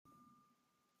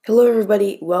Hello,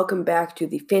 everybody. Welcome back to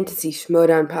the Fantasy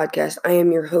Schmodown podcast. I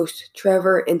am your host,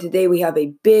 Trevor, and today we have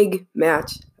a big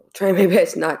match. I'll try my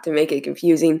best not to make it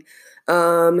confusing.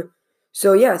 So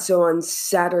on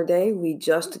Saturday, we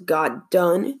just got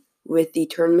done with the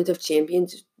Tournament of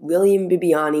Champions. William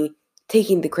Bibiani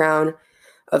taking the crown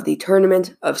of the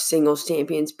Tournament of Singles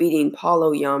Champions, beating Paul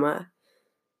Oyama.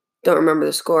 Don't remember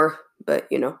the score, but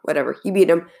whatever. He beat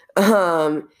him.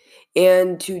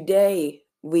 And today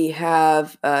we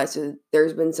have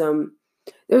there's been some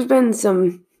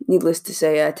needless to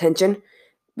say tension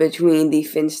between the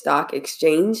Finstock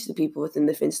Exchange. The people within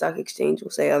the Finstock Exchange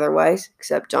will say otherwise,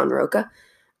 except John Roca.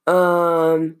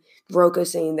 Roca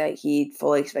saying that he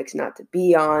fully expects not to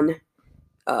be on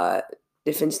the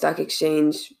Finstock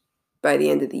Exchange by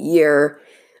the end of the year.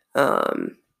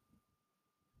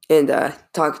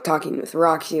 Talking with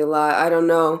Roxy a lot. I don't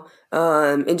know.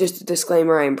 And just a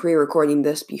disclaimer, I am pre-recording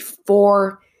this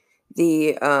before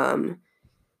the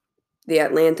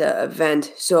Atlanta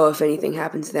event, so if anything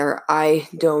happens there, I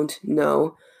don't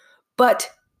know. But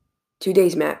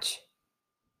today's match,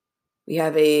 we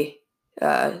have a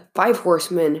 5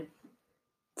 horsemen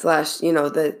 /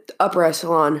 the upper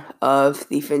echelon of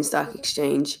the Finstock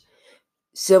Exchange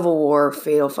Civil War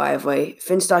Fatal 5-Way.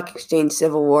 Finstock Exchange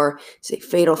Civil War is a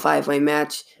Fatal 5-Way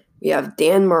match. We have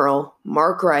Dan Murrell,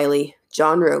 Mark Riley,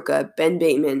 John Roca, Ben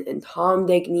Bateman, and Tom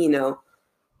Dagnino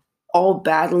all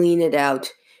battling it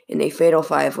out in a Fatal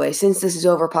 5-Way. Since this is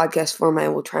over podcast form, I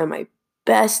will try my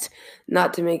best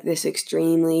not to make this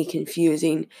extremely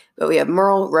confusing. But we have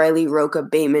Murrell, Riley, Roca,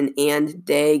 Bateman, and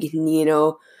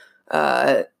Dagnino.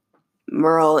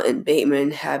 Murrell and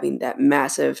Bateman having that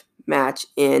massive match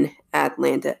in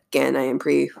Atlanta. Again, I am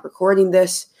pre-recording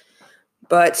this,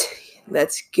 but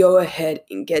let's go ahead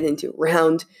and get into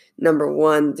round number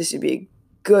 1. This should be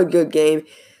a good game.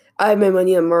 I have my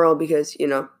money on Murrell because, need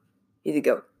to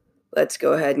go. Let's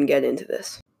go ahead and get into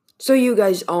this. So you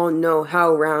guys all know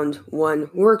how round 1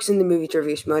 works in the Movie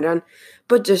Trivia Schmodown,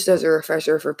 but just as a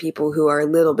refresher for people who are a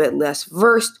little bit less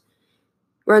versed,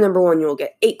 round number 1, you will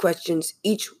get 8 questions,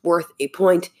 each worth a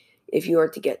point. If you are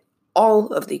to get all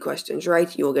of the questions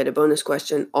right, you will get a bonus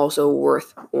question, also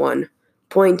worth 1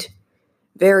 point.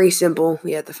 Very simple.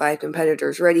 We have the 5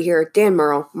 competitors ready here. Dan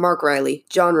Murrell, Mark Riley,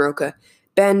 John Roca,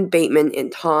 Ben Bateman,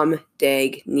 and Tom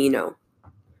Dagnino.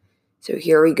 So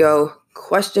here we go.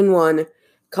 Question 1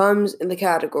 comes in the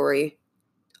category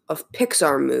of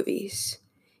Pixar movies.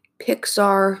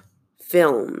 Pixar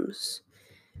films.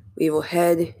 We will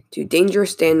head to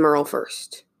Dangerous Dan Murrell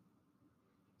first.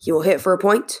 He will hit for a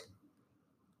point.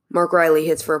 Mark Riley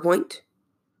hits for a point.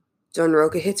 John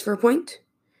Roca hits for a point.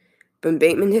 Ben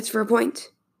Bateman hits for a point.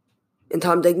 And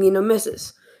Tom Dagnino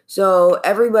misses. So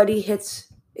everybody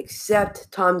hits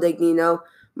except Tom Dagnino.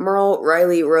 Murrell,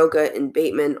 Riley, Roca, and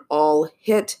Bateman all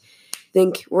hit. I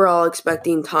think we're all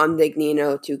expecting Tom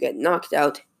Dagnino to get knocked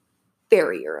out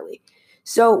very early.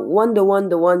 So 1-1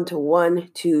 to 1 to 1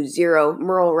 to 0.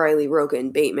 Murrell, Riley, Roca,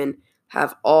 and Bateman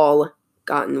have all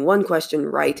gotten 1 question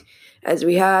right, as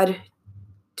we had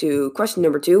to question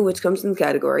number 2, which comes in the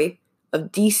category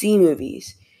of DC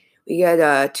movies. We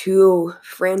got 2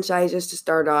 franchises to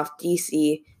start off,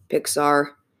 DC, Pixar.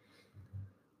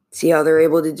 See how they're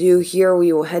able to do here.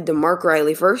 We will head to Mark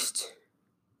Riley first.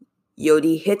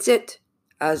 Yodi hits it,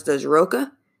 as does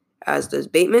Roca, as does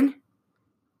Bateman.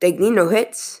 Dagnino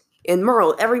hits, and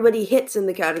Murrell. Everybody hits in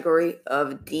the category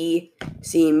of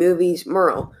DC movies.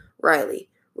 Murrell, Riley,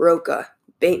 Roca,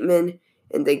 Bateman,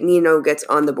 and Dagnino gets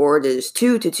on the board. It is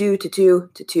 2 to 2 to 2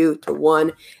 to 2 to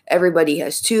 1. Everybody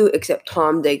has 2 except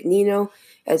Tom Dagnino,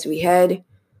 as we head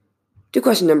to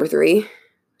question number 3,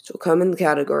 which will come in the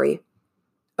category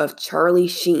of Charlie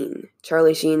Sheen.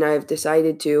 Charlie Sheen, I've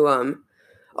decided to,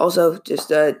 also, just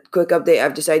a quick update,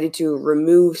 I've decided to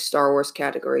remove Star Wars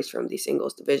categories from the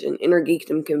singles division. Inner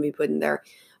Geekdom can be put in there,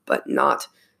 but not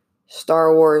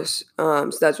Star Wars. So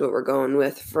that's what we're going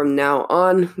with. From now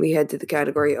on, we head to the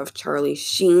category of Charlie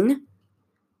Sheen.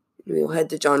 We will head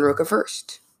to John Roca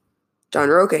first. John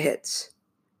Roca hits.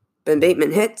 Ben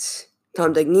Bateman hits.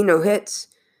 Tom Dagnino hits.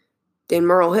 Dan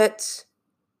Murrell hits.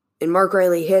 And Mark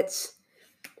Riley hits.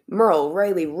 Murrell,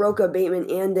 Riley, Roca, Bateman,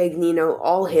 and Dagnino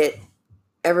all hit.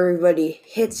 Everybody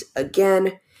hits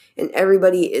again, and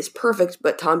everybody is perfect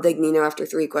but Tom Dagnino after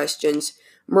 3 questions.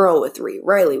 Murrell with 3,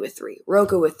 Riley with 3,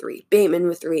 Roca with 3, Bateman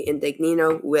with 3, and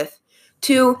Dagnino with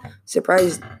 2.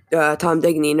 Surprise, Tom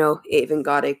Dagnino even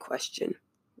got a question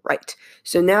right.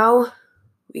 So now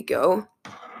we go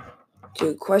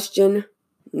to question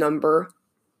number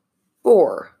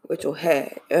 4, which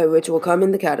will come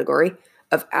in the category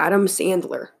of Adam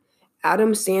Sandler.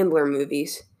 Adam Sandler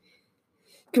movies.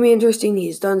 Can be interesting.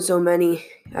 He's done so many,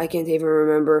 I can't even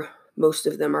remember. Most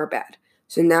of them are bad.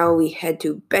 So now we head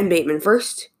to Ben Bateman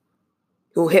first,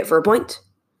 who will hit for a point,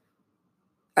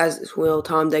 as will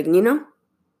Tom Dagnino.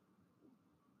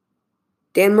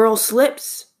 Dan Murrell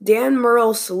slips.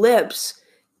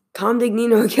 Tom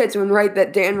Dagnino gets one right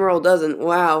that Dan Murrell doesn't.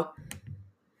 Wow.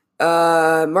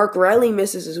 Mark Riley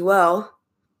misses as well,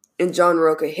 and John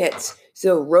Rocha hits.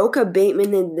 So Rocha,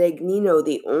 Bateman, and Dagnino,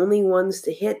 the only ones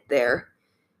to hit there.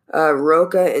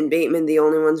 Rocha and Bateman, the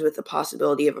only ones with the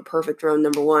possibility of a perfect round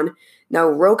number one. Now,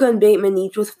 Rocha and Bateman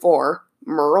each with 4.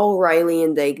 Murrell, Riley,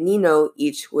 and Dagnino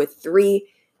each with 3.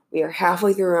 We are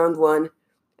halfway through round one.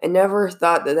 I never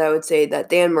thought that I would say that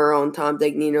Dan Murrell and Tom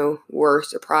Dagnino were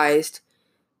surprised.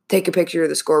 Take a picture of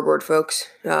the scoreboard, folks.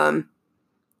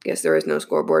 Guess there is no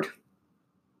scoreboard.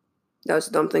 That was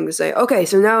a dumb thing to say. Okay,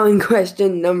 so now in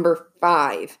question number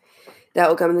 5. That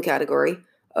will come in the category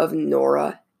of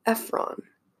Nora Ephron.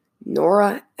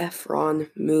 Nora Ephron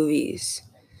movies.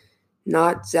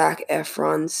 Not Zac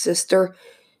Efron's sister.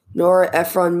 Nora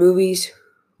Ephron movies.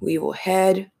 We will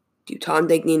head to Tom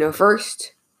Dagnino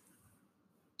first.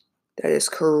 That is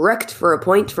correct for a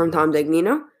point from Tom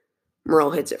Dagnino.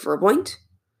 Murrell hits it for a point.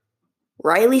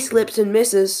 Riley slips and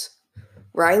misses.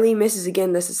 Riley misses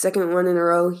again. That's the second one in a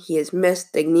row. He has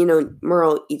missed. Dagnino and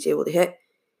Murrell each able to hit.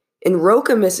 And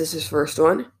Rocha misses his first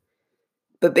one.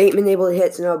 But Bateman able to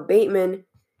hit. So now Bateman,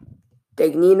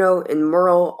 Dagnino, and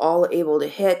Murrell all able to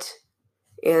hit.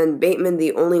 And Bateman,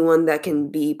 the only one that can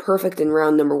be perfect in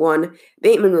round number one.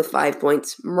 Bateman with 5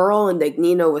 points. Murrell and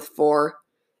Dagnino with 4.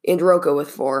 And Rocha with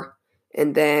 4.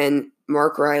 And then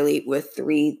Mark Riley with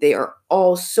 3. They are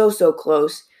all so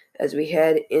close as we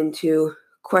head into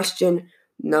question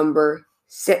number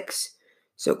 6.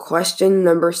 So question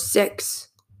number 6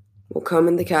 will come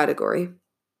in the category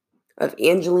of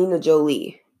Angelina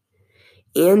Jolie.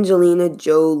 Angelina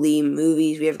Jolie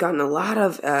movies. We have gotten a lot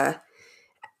of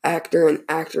actor and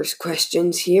actress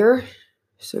questions here.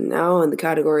 So now in the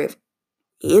category of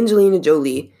Angelina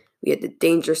Jolie, we had the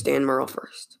dangerous Dan Murrell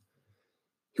first.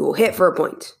 He will hit for a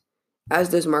point, as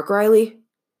does Mark Riley.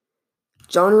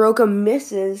 John Rocha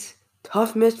misses.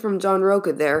 Tough miss from John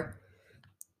Rocha there.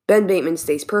 Ben Bateman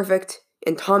stays perfect,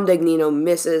 and Tom Dagnino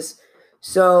misses.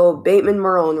 So Bateman,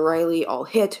 Murrell, and Riley all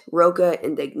hit. Rocha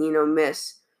and Dagnino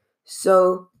miss.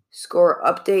 So, score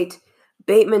update.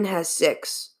 Bateman has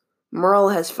 6. Murrell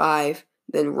has 5.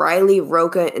 Then Riley,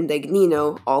 Rocha, and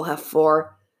Dagnino all have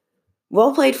 4.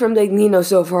 Well played from Dagnino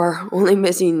so far. Only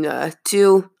missing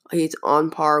 2. He's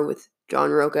on par with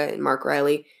John Rocha and Mark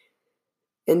Riley.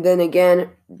 And then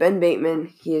again, Ben Bateman,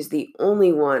 he is the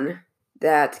only one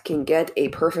that can get a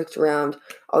perfect round.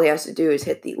 All he has to do is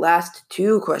hit the last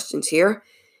 2 questions here.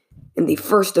 And the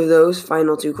first of those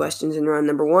final 2 questions in round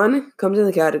number 1 comes in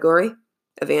the category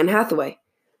of Anne Hathaway.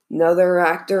 Another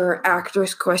actor or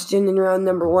actress question in round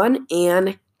number 1,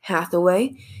 Anne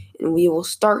Hathaway. And we will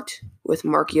start with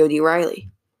Mark Yodi Riley.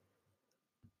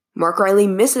 Mark Riley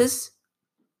misses.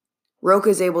 Rocha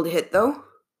is able to hit, though.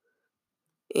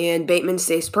 And Bateman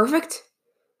stays perfect.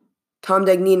 Tom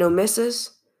Dagnino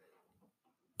misses.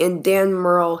 And Dan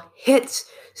Murrell hits.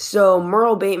 So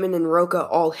Murrell, Bateman, and Rocha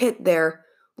all hit there.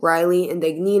 Riley and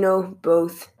Dagnino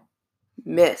both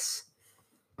miss.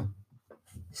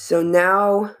 So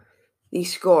now the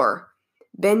score.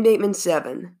 Ben Bateman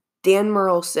 7. Dan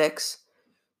Murrell 6.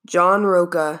 John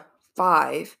Rocha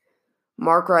 5.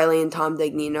 Mark Riley and Tom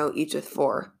Dagnino each with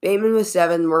 4. Bateman with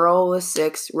 7, Murrell with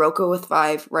 6, Rocha with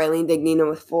 5, Riley and Dagnino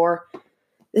with 4.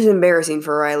 This is embarrassing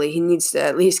for Riley. He needs to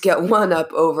at least get 1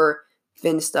 up over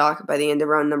Finstock by the end of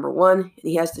round number 1, and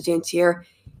he has the chance here.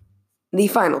 The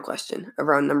final question of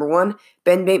round number 1.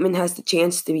 Ben Bateman has the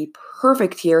chance to be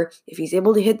perfect here if he's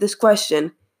able to hit this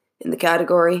question in the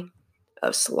category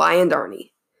of Sly and Arnie.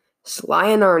 Sly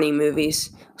and Arnie movies.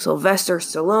 Sylvester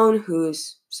Stallone,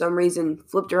 who's some reason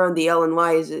flipped around the L and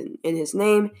Y is in his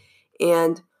name,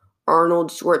 and Arnold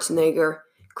Schwarzenegger.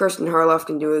 Kirsten Harloff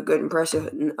can do a good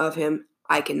impression of him.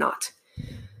 I cannot.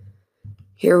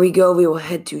 Here we go. We will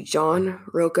head to John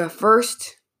Rocha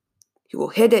first. He will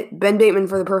hit it. Ben Bateman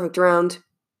for the perfect round.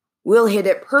 Will hit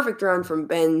it. Perfect round from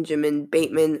Benjamin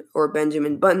Bateman or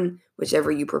Benjamin Button, whichever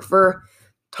you prefer.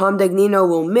 Tom Dagnino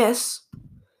will miss.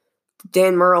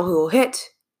 Dan Murrell, who will hit.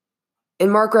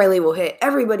 And Mark Riley will hit.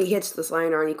 Everybody hits the Sly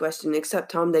and Arnie question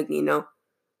except Tom Dagnino,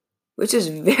 which is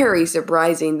very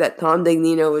surprising that Tom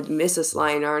Dagnino would miss a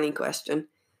Sly and Arnie question.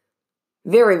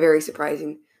 Very, very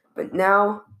surprising. But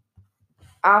now,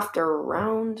 after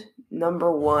round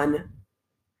number 1,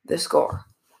 the score.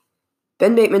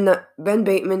 Ben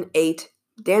Bateman 8,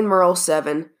 Dan Murrell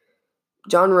 7,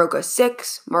 John Rocha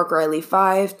 6, Mark Riley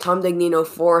 5, Tom Dagnino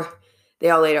 4. They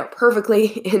all laid out perfectly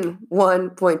in 1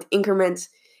 point increments.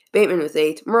 Bateman with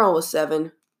 8, Merle with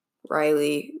 7,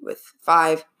 Riley with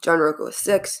 5, John Rocco with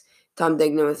 6, Tom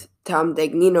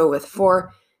Dagnino with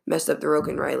 4. Messed up the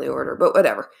Rocco and Riley order, but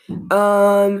whatever.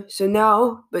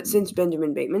 Since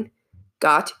Benjamin Bateman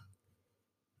got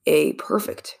a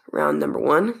perfect round number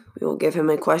 1, we will give him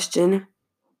a question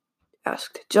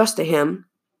asked just to him.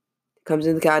 It comes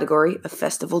in the category of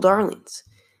Festival Darlings.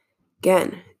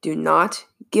 Again, do not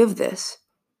give this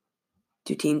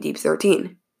to Team Deep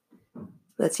 13.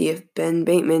 Let's see if Ben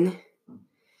Bateman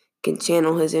can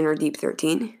channel his inner Deep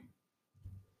 13.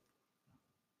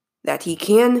 That he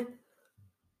can.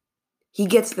 He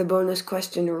gets the bonus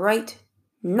question right.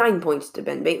 9 points to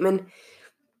Ben Bateman.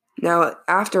 Now,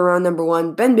 after round number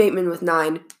 1, Ben Bateman with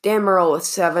 9, Dan Merle with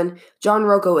 7, John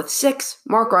Rocco with 6,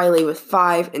 Mark Riley with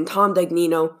 5, and Tom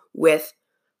Dagnino with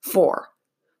 4.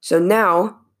 So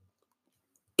now,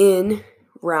 in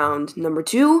round number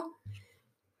 2,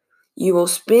 you will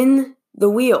spin the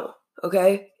wheel,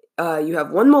 okay? You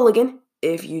have 1 mulligan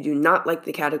if you do not like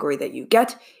the category that you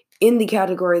get. In the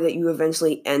category that you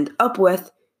eventually end up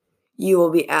with, you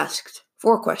will be asked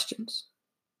 4 questions,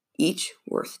 each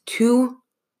worth 2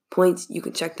 points. You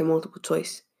can check the multiple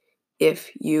choice if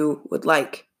you would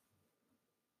like.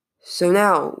 So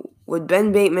now, would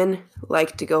Ben Bateman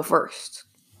like to go first?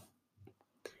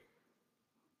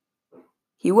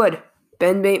 He would.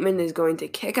 Ben Bateman is going to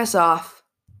kick us off.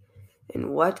 In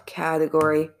what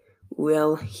category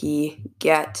will he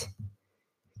get?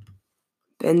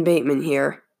 Ben Bateman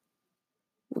here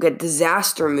will get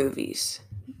disaster movies.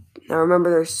 Now remember,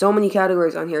 there's so many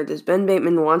categories on here. Does Ben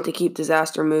Bateman want to keep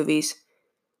disaster movies?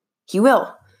 He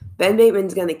will. Ben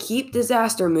Bateman's going to keep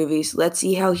disaster movies. Let's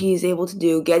see how he's able to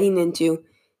do getting into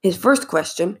his first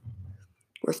question,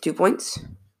 worth 2 points.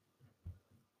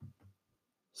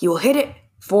 He will hit it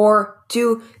for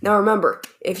 2. Now remember,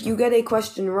 if you get a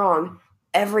question wrong,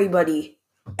 everybody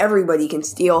can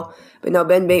steal. But now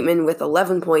Ben Bateman with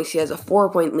 11 points, he has a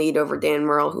 4-point lead over Dan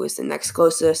Merle, who is the next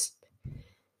closest.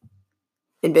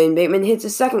 And Ben Bateman hits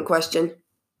his second question.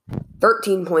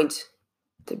 13 points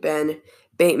to Ben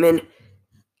Bateman.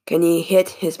 Can he hit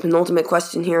his penultimate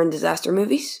question here in disaster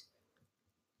movies?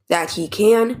 That he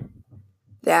can.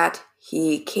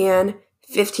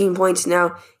 15 points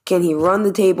now. Can he run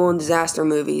the table in disaster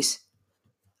movies?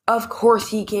 Of course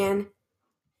he can.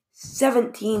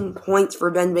 17 points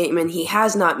for Ben Bateman. He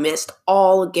has not missed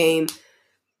all game.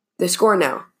 The score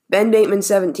now. Ben Bateman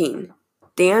 17.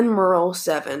 Dan Merle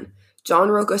 7. John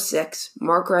Rocco 6.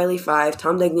 Mark Riley 5.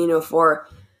 Tom Dagnino 4.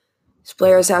 These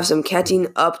players have some catching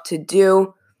up to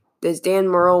do. Does Dan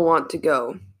Merle want to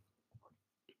go?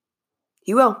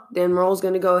 He will. Dan Merle's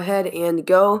going to go ahead and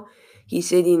go. He's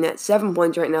sitting at 7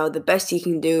 points right now. The best he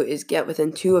can do is get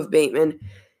within 2 of Bateman.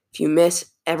 If you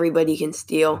miss, everybody can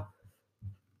steal.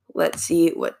 Let's see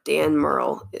what Dan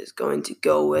Merle is going to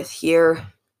go with here.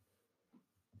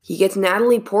 He gets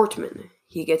Natalie Portman.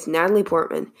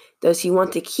 Does he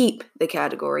want to keep the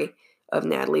category of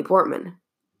Natalie Portman?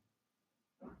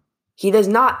 He does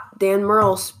not. Dan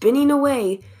Merle spinning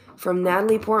away from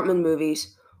Natalie Portman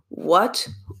movies. What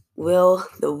will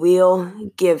the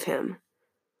wheel give him?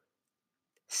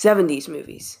 70s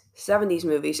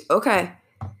movies. Okay.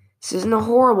 This isn't a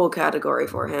horrible category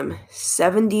for him.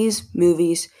 70s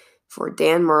movies for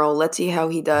Dan Merle. Let's see how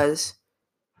he does.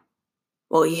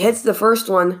 Well, he hits the first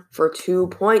one for 2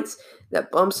 points. That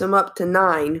bumps him up to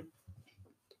 9.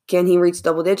 Can he reach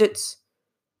double digits?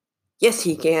 Yes,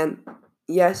 he can.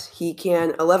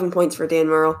 11 points for Dan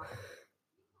Merle.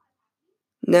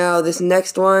 Now, this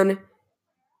next one,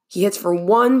 he hits for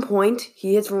 1 point.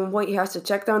 He has to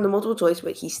check down the multiple choice,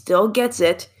 but he still gets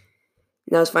it.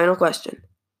 Now, his final question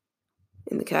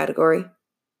in the category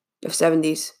of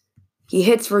 70s. He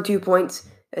hits for 2 points.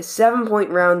 A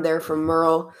 7-point round there from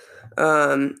Merle.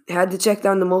 Had to check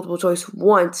down the multiple choice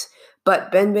once,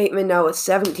 but Ben Bateman now with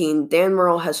 17. Dan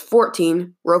Merle has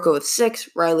 14. Rocco with 6.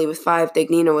 Riley with 5.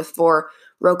 Dagnino with 4.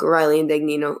 Rocco, Riley, and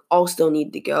Dagnino all still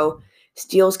need to go.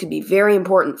 Steals could be very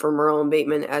important for Merle and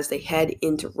Bateman as they head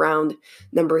into round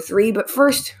number 3. But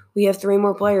first, we have 3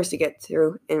 more players to get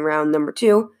through in round number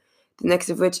 2. The next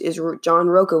of which is John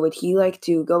Rocco. Would he like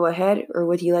to go ahead or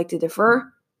would he like to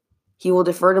defer? He will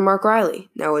defer to Mark Riley.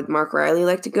 Now, would Mark Riley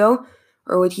like to go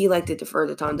or would he like to defer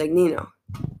to Tom Dagnino?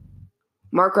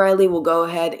 Mark Riley will go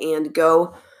ahead and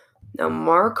go. Now,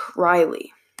 Mark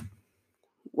Riley,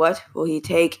 what will he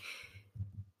take?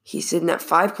 He's sitting at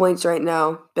 5 points right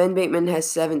now. Ben Bateman has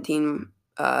 17.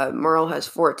 Merle has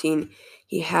 14.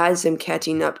 He has some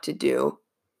catching up to do.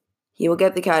 He will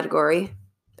get the category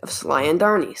of Sly and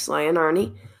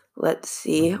Arnie. Let's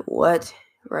see what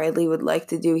Riley would like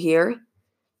to do here.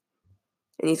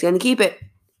 and he's going to keep it.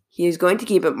 He is going to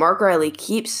keep it. Mark Reilly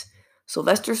keeps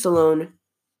Sylvester Stallone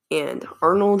and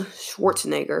Arnold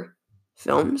Schwarzenegger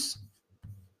films.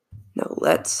 Now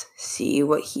let's see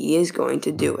what he is going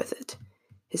to do with it.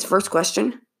 His first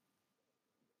question,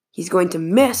 he's going to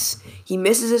miss. He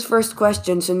misses his first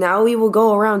question, so now we will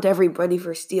go around to everybody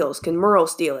for steals. Can Merle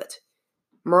steal it?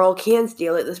 Merle can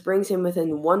steal it. This brings him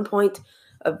within 1 point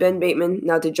of Ben Bateman.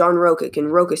 Now to John Roca. Can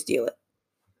Roca steal it?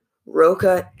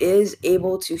 Roca is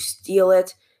able to steal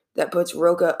it. That puts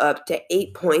Roca up to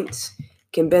 8 points.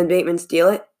 Can Ben Bateman steal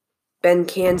it? Ben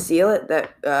can steal it.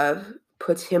 That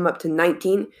puts him up to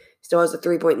 19. Still has a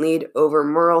 3-point lead over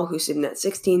Merle, who's sitting at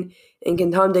 16. And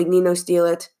can Tom Dagnino steal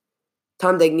it?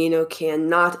 Tom Dagnino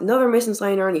cannot. Another miss in Sly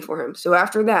and Arnie for him. So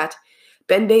after that,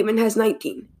 Ben Bateman has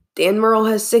 19. Dan Merle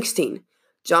has 16.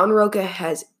 John Roca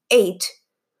has 8.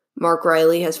 Mark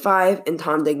Reilly has 5. And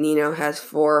Tom Dagnino has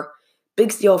 4.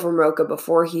 Big steal from Roca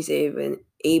before he's even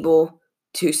able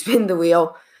to spin the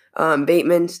wheel.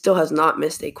 Bateman still has not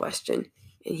missed a question,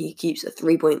 and he keeps a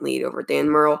 3-point lead over Dan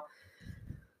Merle.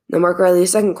 Now Mark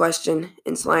Reilly's second question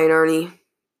in Sly and Arnie.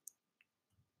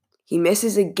 He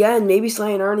misses again. Maybe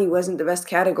Sly and Arnie wasn't the best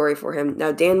category for him.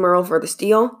 Now Dan Merle for the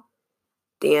steal.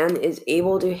 Dan is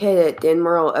able to hit it. Dan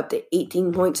Merle up to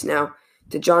 18 points now.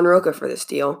 To John Roca for the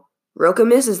steal. Roca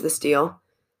misses the steal.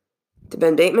 To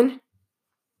Ben Bateman.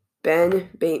 Ben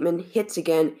Bateman hits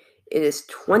again. It is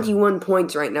 21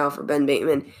 points right now for Ben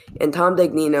Bateman. And Tom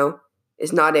Dagnino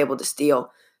is not able to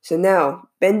steal. So now,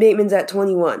 Ben Bateman's at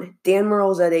 21. Dan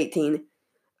Merle's at 18.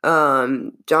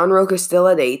 John Roca's still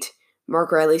at 8.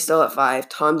 Mark Reilly's still at 5.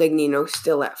 Tom Dagnino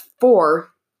still at 4.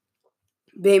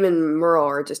 Bateman and Merle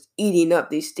are just eating up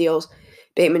these steals.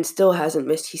 Bateman still hasn't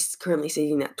missed. He's currently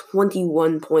sitting at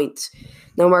 21 points.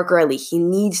 Now Mark Reilly, he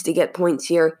needs to get points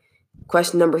here.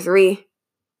 Question number 3.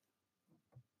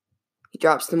 He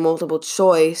drops the multiple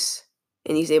choice,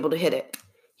 and he's able to hit it.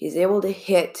 He's able to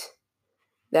hit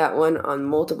that one on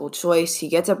multiple choice. He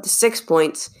gets up to 6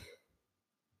 points,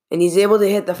 and he's able to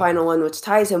hit the final one, which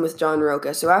ties him with John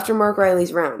Roca. So after Mark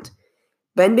Reilly's round,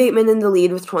 Ben Bateman in the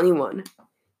lead with 21.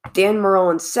 Dan Merle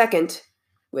in second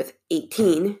with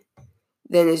 18.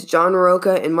 Then is John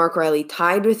Roca and Mark Reilly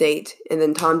tied with 8, and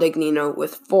then Tom Dagnino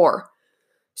with 4.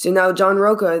 So now John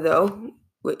Roca, though,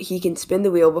 he can spin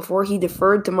the wheel before he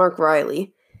deferred to Mark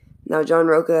Reilly. Now John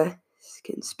Roca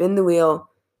can spin the wheel,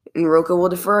 and Roca will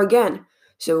defer again.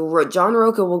 So John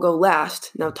Roca will go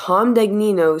last. Now Tom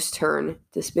Dagnino's turn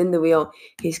to spin the wheel.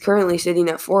 He's currently sitting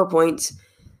at 4 points.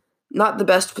 Not the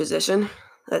best position.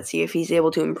 Let's see if he's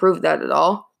able to improve that at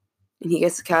all. And he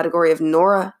gets the category of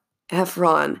Nora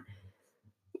Ephron.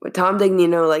 Would Tom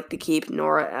Dagnino like to keep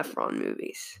Nora Ephron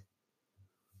movies?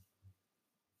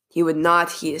 He would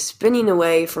not. He is spinning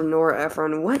away from Nora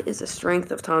Ephron. What is the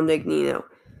strength of Tom Dagnino?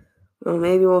 Well,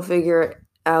 maybe we'll figure it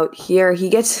out here.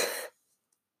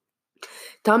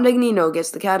 Tom Dagnino gets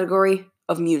the category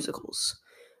of musicals.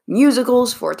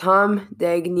 Musicals for Tom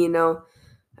Dagnino.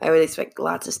 I would expect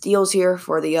lots of steals here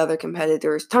for the other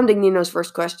competitors. Tom Dagnino's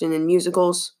first question in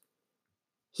musicals.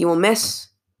 He will miss.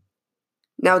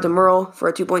 Now to Merle for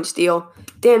a 2-point steal.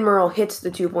 Dan Merle hits the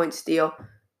 2-point steal.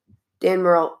 Dan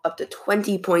Merle up to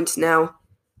 20 points now.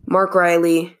 Mark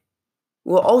Reilly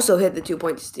will also hit the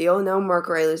 2-point steal. Now Mark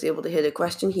Reilly is able to hit a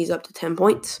question. He's up to 10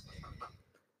 points.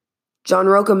 John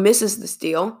Roca misses the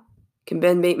steal. Can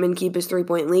Ben Bateman keep his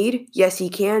 3-point lead? Yes, he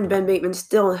can. Ben Bateman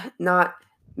still not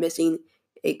missing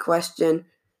a question.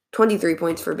 23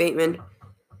 points for Bateman.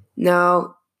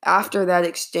 Now, after that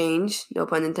exchange, no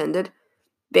pun intended,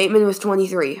 Bateman with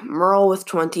 23, Merle with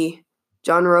 20,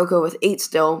 John Roca with 8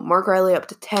 still, Mark Reilly up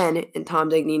to 10, and Tom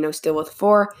Dagnino still with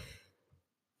 4.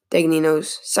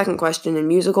 Dagnino's second question in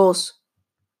musicals.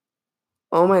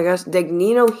 Oh my gosh,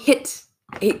 Dagnino hits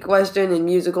a question in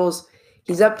musicals.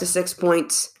 He's up to 6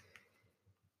 points.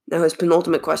 Now his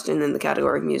penultimate question in the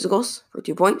category of musicals for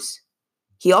 2 points.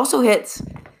 He also hits.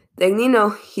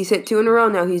 Dagnino, he's hit 2 in a row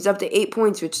now. He's up to 8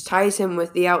 points, which ties him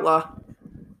with The Outlaw.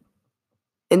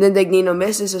 And then Dagnino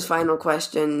misses his final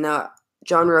question.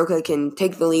 John Roca can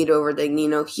take the lead over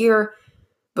Dagnino here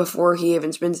before he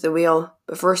even spins the wheel.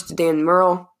 But first to Dan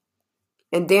Merle.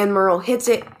 And Dan Merle hits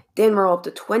it. Dan Merle up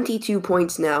to 22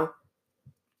 points now.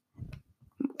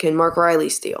 Can Mark Reilly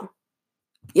steal?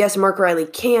 Yes, Mark Reilly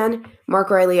can. Mark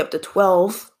Reilly up to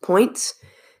 12 points.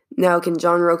 Now can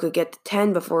John Roca get to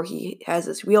 10 before he has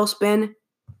his wheel spin?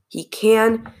 He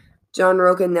can. John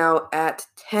Roca now at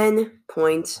 10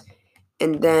 points.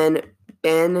 And then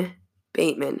Ben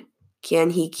Bateman.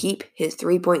 Can he keep his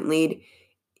 3-point lead?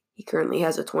 He currently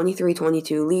has a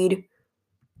 23-22 lead.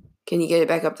 Can he get it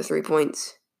back up to 3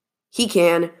 points? He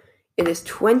can. It is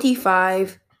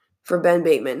 25-22 for Ben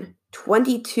Bateman,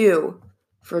 22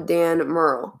 for Dan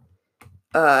Murrell,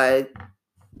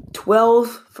 12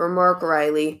 for Mark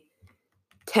Riley,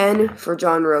 10 for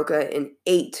John Rocha, and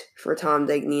 8 for Tom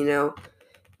Dagnino.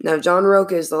 Now, John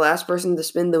Rocha is the last person to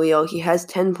spin the wheel. He has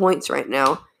 10 points right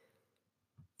now.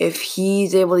 If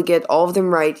he's able to get all of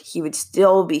them right, he would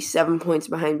still be 7 points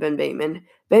behind Ben Bateman.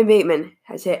 Ben Bateman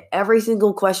has hit every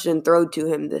single question thrown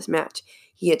to him this match.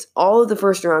 He hits all of the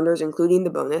first rounders, including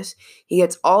the bonus. He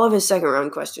gets all of his second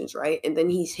round questions right, and then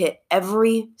he's hit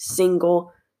every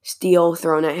single steal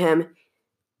thrown at him.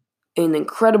 An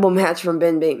incredible match from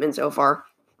Ben Bateman so far.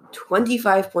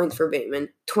 25 points for Bateman,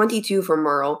 22 for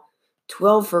Murrell,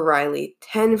 12 for Riley,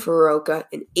 10 for Rocha,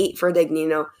 and 8 for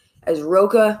Dagnino. As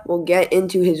Rocha will get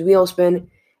into his wheel spin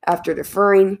after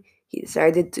deferring, he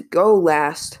decided to go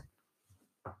last.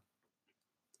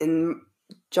 And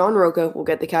John Rocha will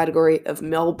get the category of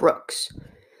Mel Brooks.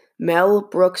 Mel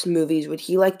Brooks movies, would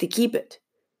he like to keep it?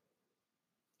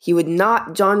 He would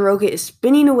not. John Rocha is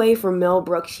spinning away from Mel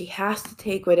Brooks. He has to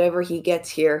take whatever he gets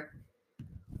here.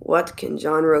 What can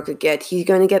John Rocha get? He's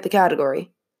going to get the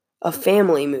category of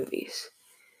family movies.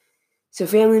 So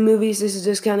family movies, this is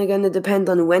just kind of going to depend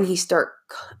on when he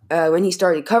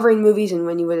started covering movies and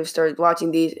when he would have started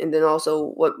watching these, and then also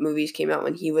what movies came out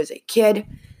when he was a kid.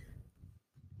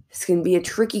 This can be a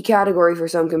tricky category for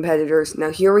some competitors.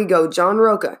 Now here we go, John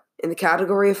Rocha in the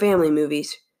category of family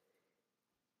movies.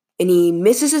 And he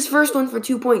misses his first one for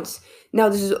 2 points. Now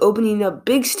this is opening up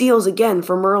big steals again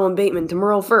for Murrell and Bateman to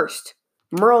Murrell first.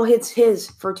 Murrell hits his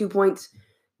for 2 points,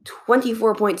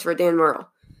 24 points for Dan Murrell.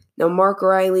 Now Mark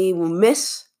Riley will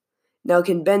miss. Now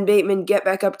can Ben Bateman get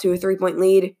back up to a 3-point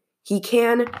lead? He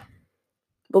can.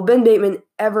 Will Ben Bateman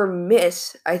ever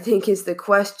miss, I think, is the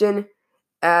question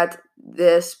at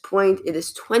this point. It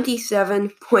is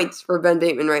 27 points for Ben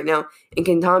Bateman right now. And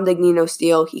can Tom Dagnino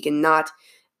steal? He cannot.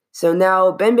 So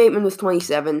now Ben Bateman with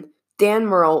 27, Dan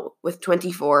Murrell with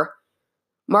 24,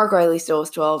 Mark Riley still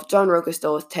with 12, John Rocha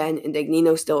still with 10, and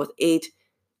Dagnino still with 8.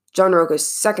 John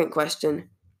Rocha's second question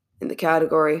in the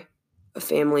category of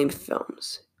family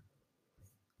films.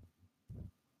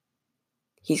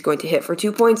 He's going to hit for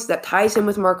 2 points. That ties him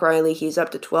with Mark Riley. He's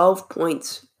up to 12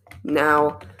 points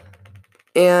now.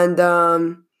 And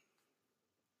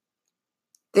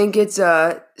think it's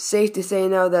safe to say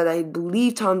now that I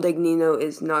believe Tom Dagnino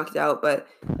is knocked out, but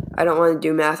I don't want to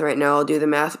do math right now. I'll do the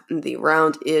math. The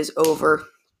round is over.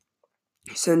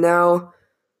 So now,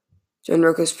 John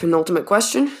Rocha's penultimate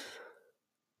question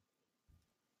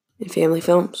in family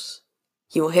films.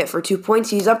 He will hit for 2 points.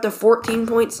 He's up to 14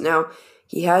 points now.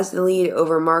 He has the lead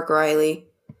over Mark Riley.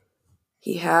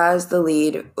 He has the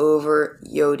lead over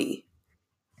Yodi.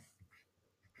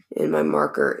 And my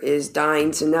marker is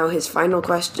dying. So now his final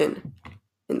question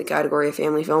in the category of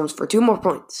family films for 2 more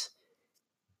points.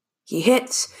 He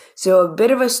hits. So a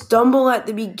bit of a stumble at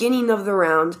the beginning of the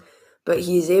round, but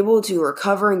he is able to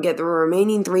recover and get the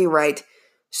remaining 3 right.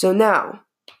 So now,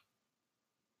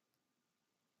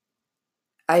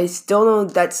 I still know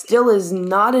that still is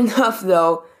not enough,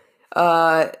 though,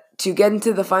 to get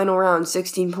into the final round,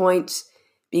 16 points,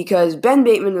 because Ben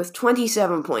Bateman with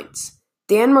 27 points,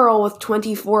 Dan Murrell with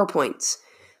 24 points,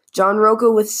 John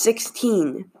Rocha with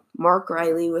 16, Mark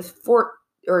Riley with 12,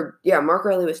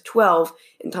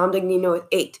 and Tom Dagnino with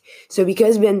 8. So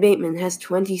because Ben Bateman has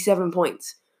 27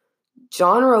 points,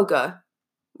 John Rocha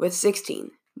with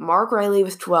 16, Mark Riley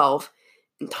with 12,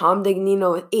 and Tom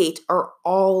Dagnino with 8 are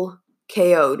all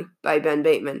KO'd by Ben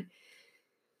Bateman.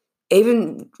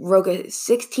 Even Rocha,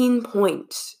 16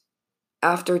 points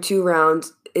after 2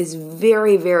 rounds is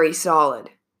very, very solid.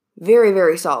 Very,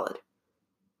 very solid.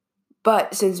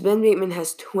 But since Ben Bateman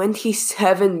has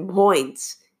 27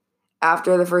 points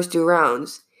after the first 2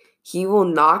 rounds, he will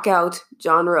knock out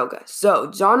John Rocha. So,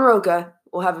 John Rocha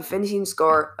will have a finishing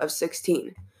score of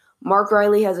 16. Mark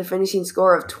Riley has a finishing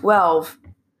score of 12,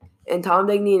 and Tom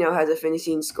Dagnino has a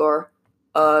finishing score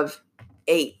of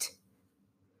 8.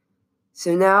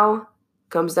 So now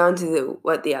comes down to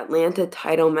what the Atlanta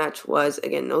title match was.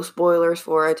 Again, no spoilers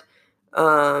for it.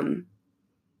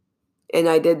 And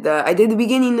I did the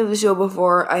beginning of the show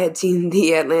before I had seen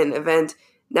the Atlanta event.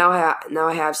 Now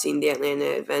I have seen the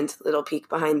Atlanta event. Little peek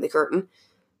behind the curtain,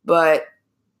 but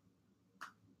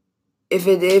if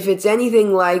it's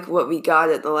anything like what we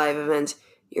got at the live event,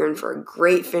 you're in for a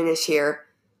great finish here.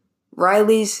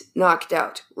 Riley's knocked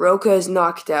out. Rocha is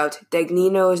knocked out.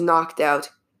 Dagnino is knocked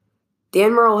out.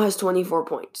 Dan Murrell has 24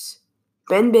 points.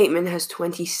 Ben Bateman has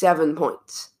 27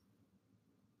 points.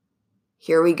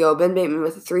 Here we go. Ben Bateman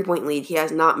with a 3-point lead. He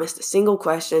has not missed a single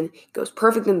question. He goes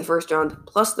perfect in the first round,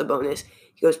 plus the bonus.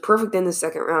 He goes perfect in the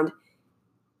second round.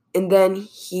 And then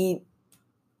he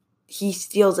he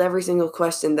steals every single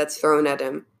question that's thrown at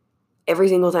him. Every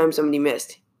single time somebody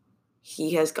missed,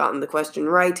 he has gotten the question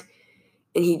right,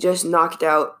 and he just knocked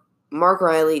out Mark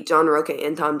Riley, John Roca,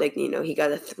 and Tom Dagnino. He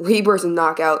got a 3-person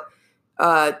knockout.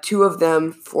 2 of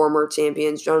them former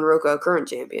champions. John Roca, current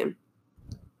champion.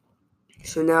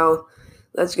 So now,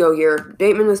 let's go here.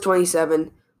 Bateman with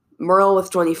 27, Murrell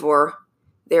with 24.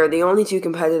 They are the only 2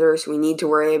 competitors we need to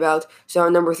worry about. So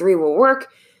number 3 will work.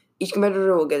 Each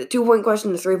competitor will get a 2-point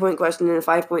question, a 3-point question, and a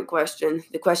 5-point question.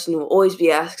 The question will always be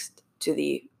asked to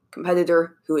the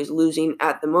competitor who is losing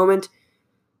at the moment.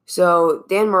 So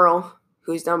Dan Murrell,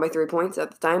 who is down by 3 points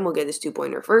at the time, will get his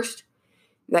 2-pointer first.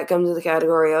 That comes to the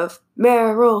category of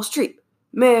Meryl Streep.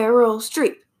 Meryl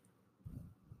Streep.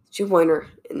 2-pointer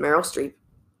in Meryl Streep.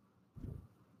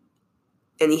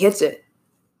 And he hits it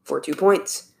for 2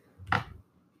 points.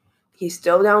 He's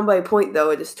still down by a point,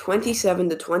 though. It is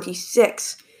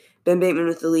 27-26. Ben Bateman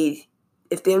with the lead.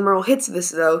 If Dan Murrell hits this,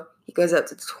 though, he goes up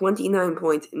to 29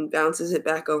 points and bounces it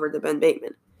back over to Ben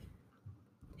Bateman.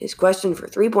 His question for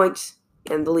 3 points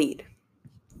and the lead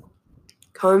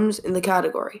comes in the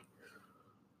category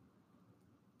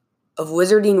of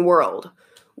Wizarding World.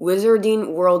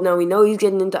 Wizarding World. Now we know he's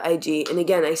getting into IG, and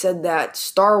again, I said that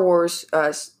Star Wars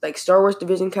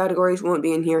division categories won't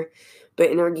be in here, but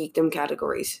Inner Geekdom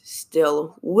categories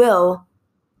still will.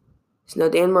 So now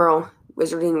Dan Murrell,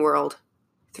 Wizarding World,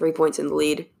 3 points in the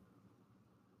lead.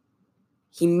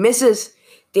 He misses.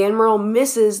 Dan Murrell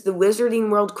misses the Wizarding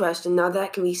World question. Now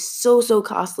that can be so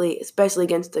costly, especially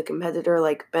against a competitor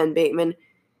like Ben Bateman.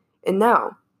 And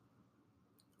now,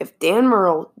 if Dan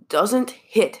Murrell doesn't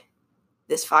hit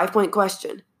this 5-point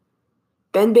question,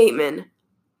 Ben Bateman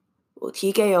will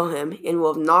TKO him and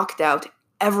will have knocked out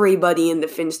everybody in the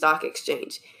Finstock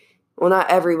Exchange. Well,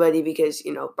 not everybody because,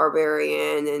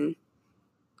 Barbarian and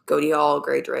Cody Hall,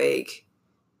 Grey Drake,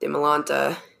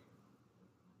 Demolanta,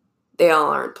 they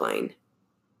all aren't playing.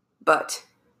 But,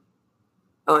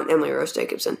 and Emily Rose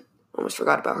Jacobson. Almost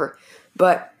forgot about her.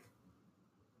 But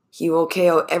he will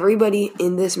KO everybody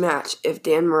in this match if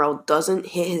Dan Murrell doesn't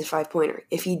hit his 5-pointer.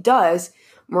 If he does,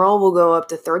 Murrell will go up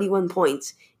to 31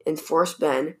 points and force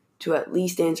Ben to at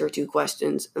least answer 2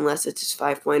 questions, unless it's his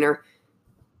 5-pointer.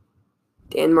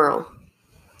 Dan Murrell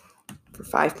for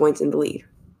 5 points in the lead.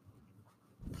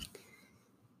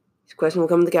 This question will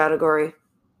come in the category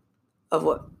of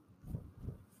what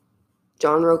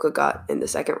John Roca got in the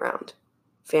second round.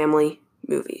 Family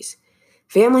movies.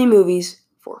 Family movies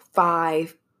for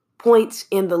 5 points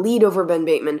and the lead over Ben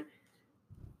Bateman.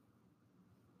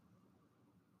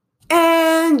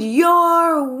 And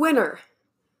your winner,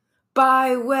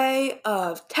 by way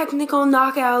of technical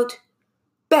knockout,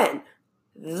 Ben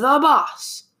the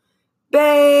Boss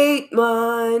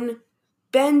Bateman.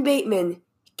 Ben Bateman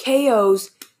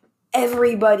KOs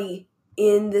everybody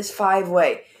in this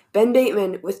 5-way. Ben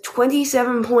Bateman with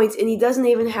 27 points, and he doesn't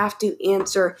even have to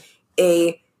answer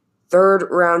a 3rd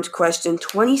round question.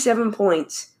 27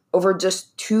 points over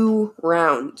just 2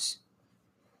 rounds.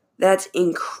 That's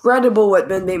incredible what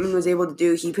Ben Bateman was able to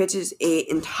do. He pitches an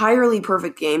entirely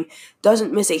perfect game,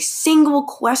 doesn't miss a single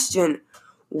question.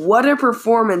 What a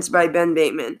performance by Ben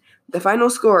Bateman. The final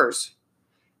scores: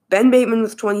 Ben Bateman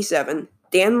with 27,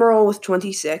 Dan Murrell with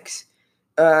 26,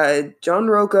 John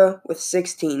Roca with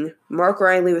 16, Mark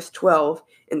Riley with 12,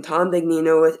 and Tom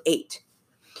Dagnino with 8.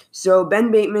 So Ben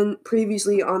Bateman,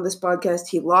 previously on this podcast,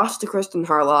 he lost to Kristen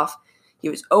Harloff. He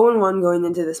was 0-1 going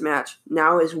into this match.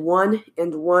 Now is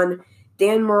 1-1.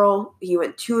 Dan Murrell, he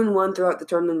went 2-1 throughout the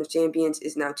Tournament of Champions,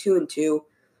 is now 2-2.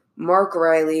 Mark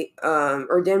Riley, Dan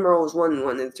Murrell was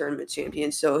 1-1 in the Tournament of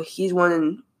Champions, so he's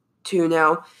 1-2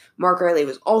 now. Mark Riley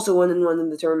was also 1-1 in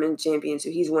the Tournament of Champions,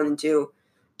 so he's 1-2.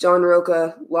 John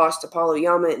Roca lost to Paulo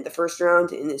Yama in the first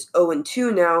round and is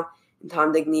 0-2 now. And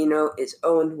Tom Dagnino is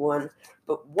 0-1.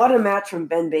 But what a match from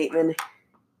Ben Bateman.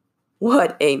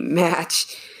 What a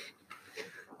match.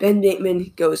 Ben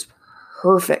Bateman goes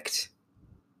perfect.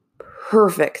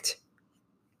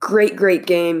 Great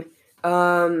game.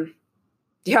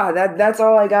 That's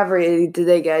all I got for you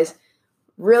today, guys.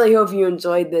 Really hope you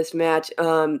enjoyed this match.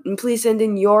 And please send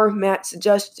in your match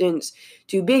suggestions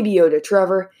to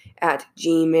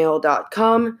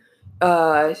babyyodatrevor@gmail.com.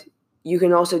 You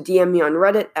can also DM me on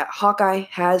Reddit at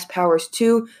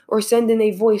HawkeyeHasPowers2 or send in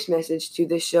a voice message to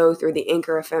this show through the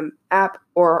Anchor FM app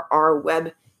or our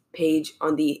web page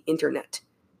on the internet.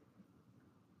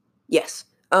 Yes.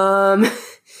 And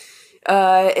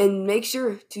make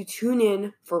sure to tune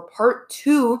in for part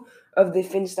 2 of the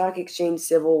Finstock Exchange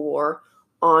Civil War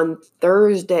on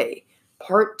Thursday.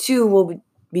 Part 2 will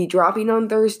be dropping on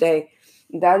Thursday.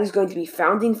 That is going to be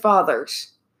Founding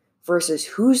Fathers versus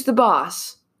Who's the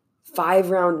Boss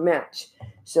 5-round match.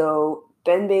 So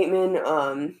Ben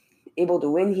Bateman able to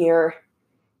win here.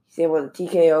 He's able to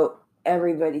TKO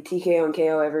everybody, TKO and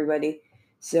KO everybody.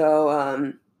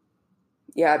 So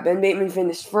Ben Bateman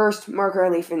finished first. Mark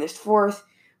Riley finished fourth.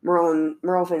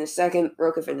 Merle finished second.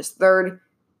 Roca finished third.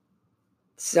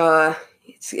 So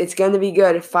it's going to be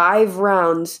good. 5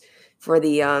 rounds for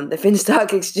the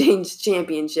Finstock Exchange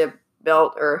Championship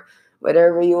belt, or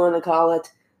whatever you want to call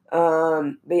it.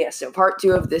 But yeah, so part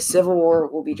 2 of this Civil War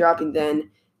will be dropping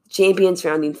then. Champions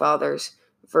Founding Fathers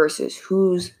versus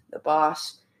Who's the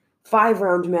Boss.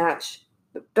 5-round match.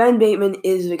 But Ben Bateman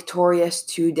is victorious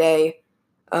today.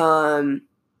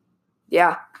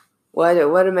 Yeah, what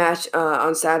a match.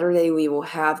 On Saturday, we will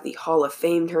have the Hall of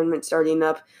Fame tournament starting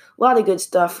up. A lot of good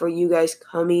stuff for you guys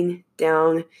coming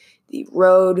down the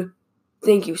road.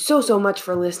 Thank you so much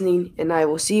for listening, and I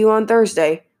will see you on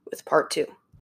Thursday with part 2.